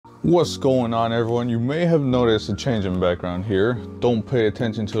What's going on, everyone? You may have noticed a change in background here. Don't pay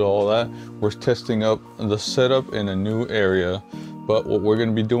attention to all that. We're testing up the setup in a new area, but what we're going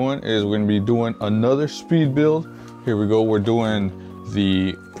to be doing is we're going to be doing another speed build. Here we go. We're doing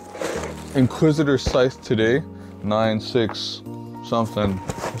the Inquisitor Scythe today. 9.6 something.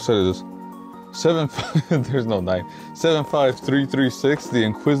 What set is this? 7. There's no 9. 75336. The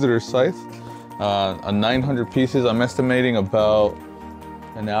Inquisitor Scythe. 900 pieces. I'm estimating about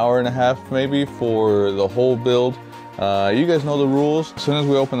an hour and a half maybe for the whole build. You guys know the rules. As soon as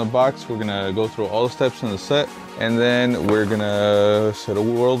we open the box, we're gonna go through all the steps in the set, and then we're gonna set a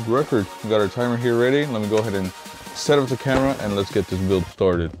world record. We got our timer here ready. Let me go ahead and set up the camera and let's get this build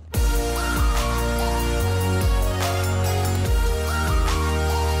started.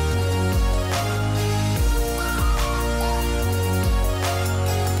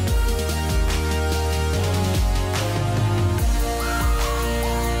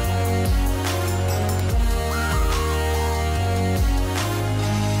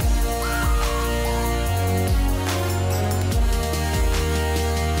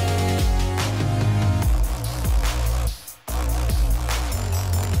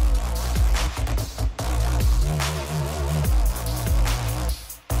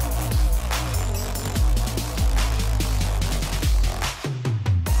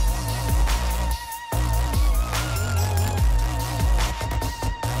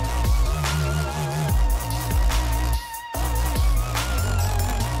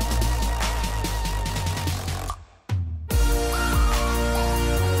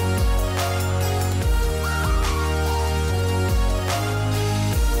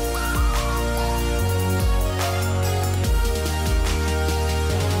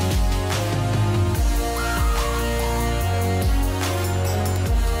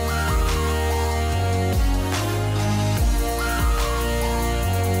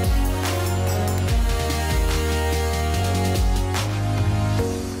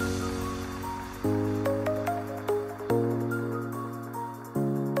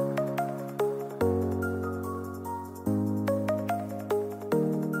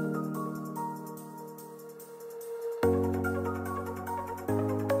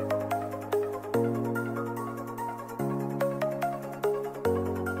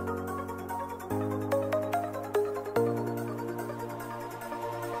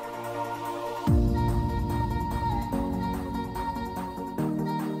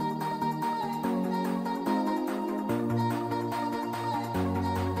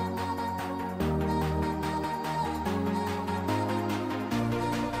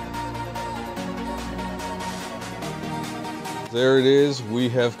 There it is. We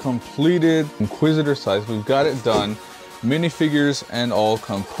have completed Inquisitor Scythe. We've got it done. Minifigures and all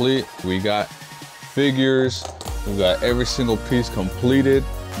complete. We got figures. We've got every single piece completed,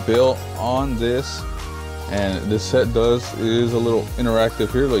 built on this. And this set is a little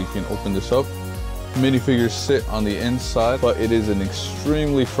interactive here. Like, you can open this up. Minifigures sit on the inside, but it is an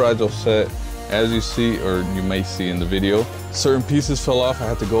extremely fragile set, as you see, or you may see in the video. Certain pieces fell off. I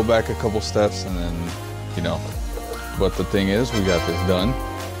had to go back a couple steps and then, you know. But the thing is, we got this done.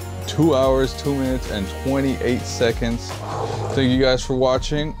 2 hours, 2 minutes, and 28 seconds. Thank you guys for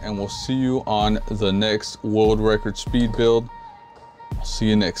watching, and we'll see you on the next world record speed build. See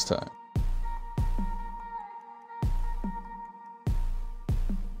you next time.